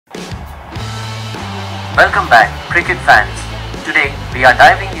Welcome back, cricket fans. Today, we are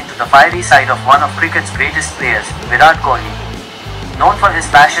diving into the fiery side of one of cricket's greatest players, Virat Kohli. Known for his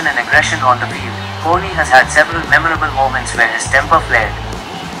passion and aggression on the field, Kohli has had several memorable moments where his temper flared.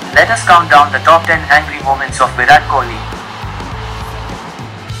 Let us count down the top 10 angry moments of Virat Kohli.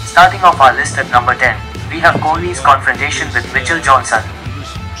 Starting off our list at number 10, we have Kohli's confrontation with Mitchell Johnson.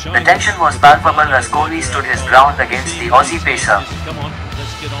 The tension was palpable as Kohli stood his ground against the Aussie pacer. Come on,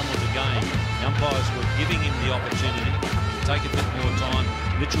 let's get on with the game. The umpires were giving him the opportunity to take a bit more time.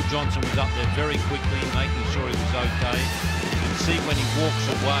 Mitchell Johnson was up there very quickly, making sure he was okay. You can see when he walks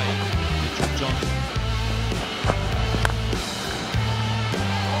away, Mitchell Johnson.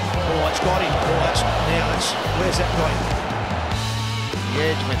 Oh, it's got him. Where's that going?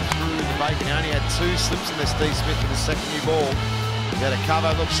 The edge went through the bacon. He only had 2 slips in the Steve Smith in the second new ball. He had a cover,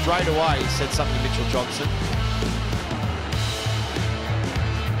 looked straight away. He said something to Mitchell Johnson.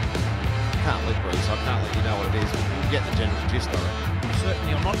 Can't let Bruce, I can't let you know what it is, but you get the general gist of it.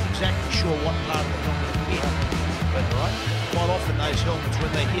 Certainly, I'm not exactly sure what part of the helmet hit, but quite often those helmets, when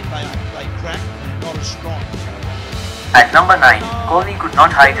they hit, they crack and they're not as strong. At number 9, Kohli could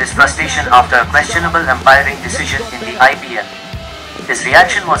not hide his frustration after a questionable umpiring decision in the IPL. His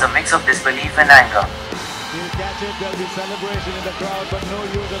reaction was a mix of disbelief and anger. He'll catch it, there'll be celebration in the crowd, but no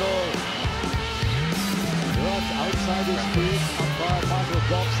use at all. Virat outside his feet, umpire Marshall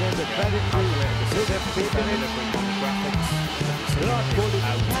Goff says it's very free. They have taken it. Virat Kohli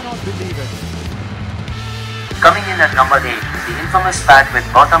cannot believe it. Coming in at number 8, the infamous spat with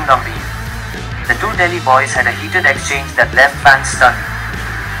Gautam Gambhir. The two Delhi boys had a heated exchange that left fans stunned.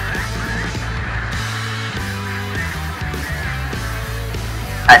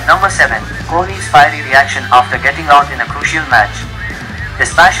 At number 7, Kohli's fiery reaction after getting out in a crucial match.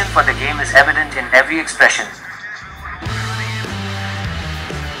 His passion for the game is evident in every expression.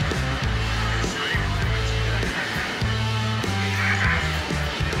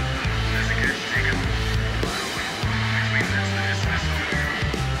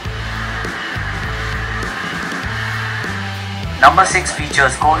 Number 6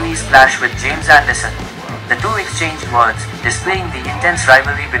 features Kohli's clash with James Anderson. The two exchanged words, displaying the intense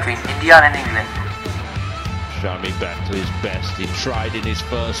rivalry between India and England. Showing back to his best. He tried in his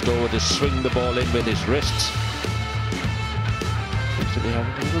first over to swing the ball in with his wrists. Seems to be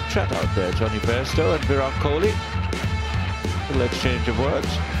having a little chat out there, Johnny Bairstow and Virat Kohli. A little exchange of words.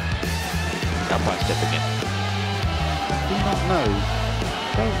 Umpire stepping in. Do not know.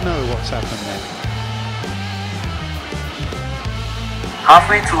 Don't know what's happened there.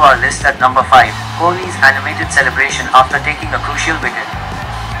 Halfway through our list at number 5, Kohli's animated celebration after taking a crucial wicket.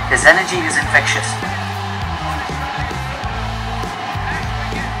 His energy is infectious.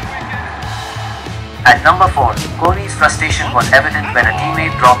 At number 4, Kohli's frustration was evident when a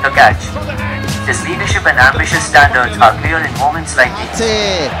teammate dropped a catch. His leadership and ambitious standards are clear in moments like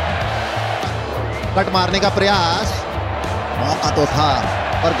these. Cut मारने का प्रयास, मौका तो था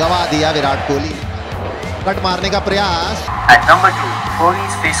और गवा दिया Virat Kohli. Cut मारने का प्रयास. At number 2,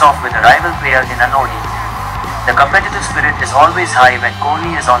 Kohli's face-off with a rival player in an ODI. The competitive spirit is always high when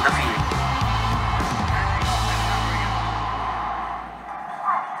Kohli is on the field.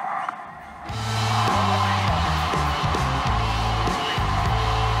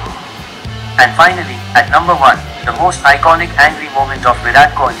 And finally, at number 1, the most iconic angry moment of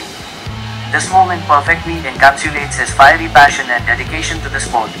Virat Kohli. This moment perfectly encapsulates his fiery passion and dedication to the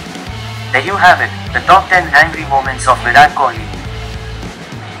sport. There you have it, the top 10 angry moments of Virat Kohli.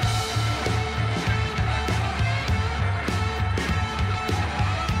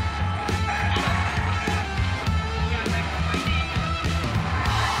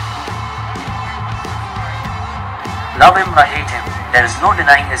 Love him or hate him, there is no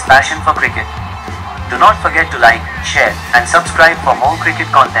denying his passion for cricket. Do not forget to like, share and subscribe for more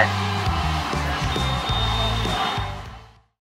cricket content.